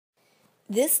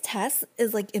This test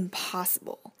is like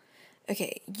impossible.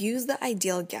 Okay, use the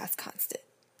ideal gas constant,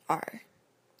 R.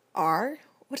 R?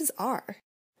 What is R?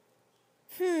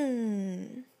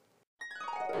 Hey,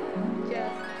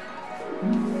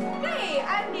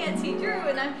 I'm Nancy Drew,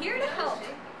 and I'm here to help.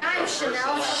 I'm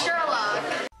Shanelle,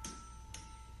 Sherlock.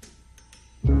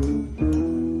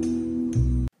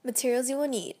 Materials you will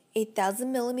need: a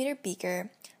 1,000-millimeter beaker,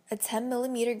 a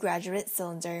 10-millimeter graduate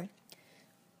cylinder,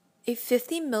 a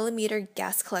 50-millimeter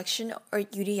gas collection or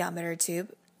eudiometer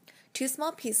tube, 2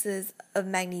 small pieces of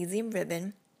magnesium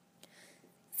ribbon,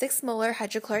 6 molar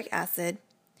hydrochloric acid,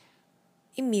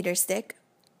 a meter stick,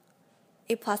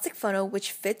 a plastic funnel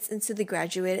which fits into the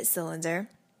graduated cylinder,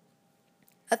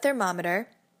 a thermometer,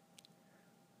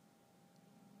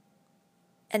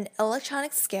 an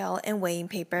electronic scale and weighing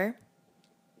paper,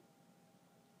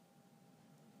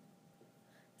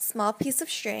 small piece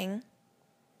of string,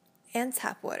 and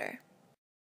tap water.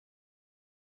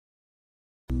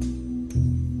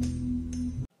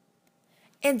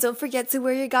 And don't forget to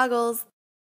wear your goggles.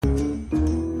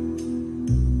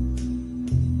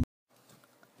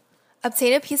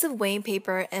 Obtain a piece of weighing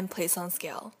paper and place on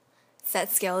scale.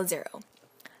 Set scale to 0.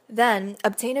 Then,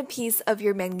 obtain a piece of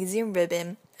your magnesium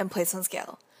ribbon and place on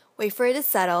scale. Wait for it to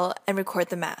settle and record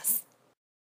the mass.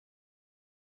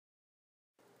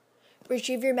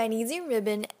 Retrieve your magnesium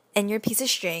ribbon and your piece of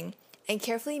string and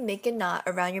carefully make a knot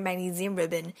around your magnesium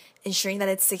ribbon, ensuring that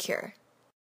it's secure.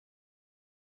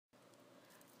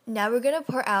 Now we're going to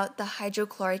pour out the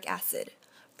hydrochloric acid.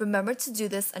 Remember to do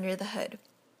this under the hood.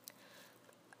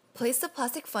 Place the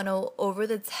plastic funnel over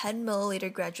the 10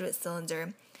 milliliter graduate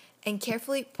cylinder and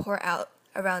carefully pour out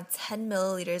around 10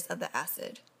 milliliters of the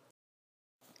acid.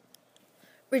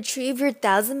 Retrieve your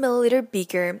 1,000 milliliter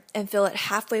beaker and fill it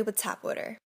halfway with tap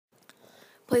water.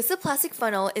 Place the plastic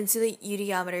funnel into the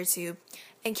eudiometer tube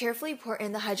and carefully pour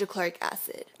in the hydrochloric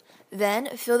acid.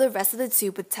 Then fill the rest of the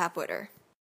tube with tap water.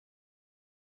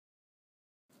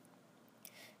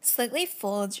 Slightly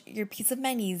fold your piece of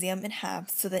magnesium in half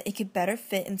so that it could better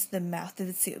fit into the mouth of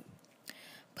the tube.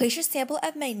 Place your sample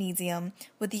of magnesium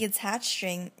with the attached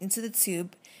string into the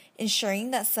tube,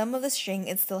 ensuring that some of the string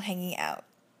is still hanging out.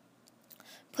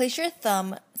 Place your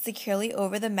thumb securely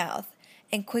over the mouth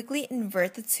and quickly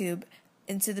invert the tube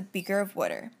into the beaker of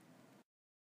water.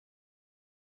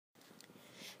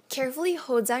 Carefully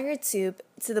hold down your tube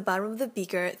to the bottom of the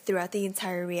beaker throughout the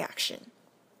entire reaction.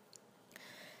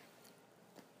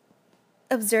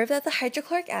 Observe that the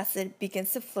hydrochloric acid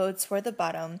begins to flow toward the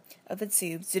bottom of the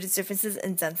tube due to differences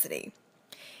in density.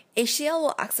 HCl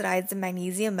will oxidize the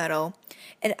magnesium metal,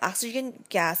 and oxygen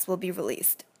gas will be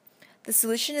released. The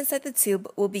solution inside the tube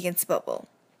will begin to bubble.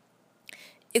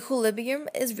 Equilibrium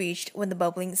is reached when the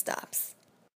bubbling stops.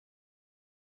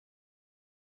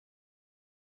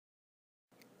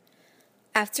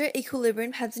 After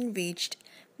equilibrium has been reached,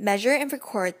 measure and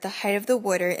record the height of the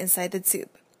water inside the tube.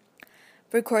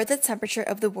 Record the temperature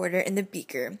of the water in the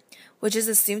beaker, which is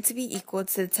assumed to be equal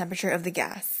to the temperature of the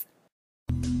gas.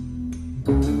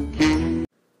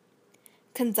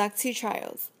 Conduct 2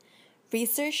 trials.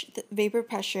 Research the vapor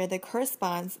pressure that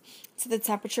corresponds to the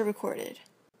temperature recorded.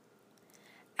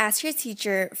 Ask your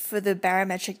teacher for the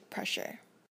barometric pressure.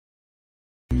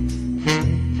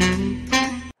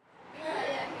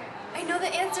 I know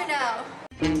the answer now.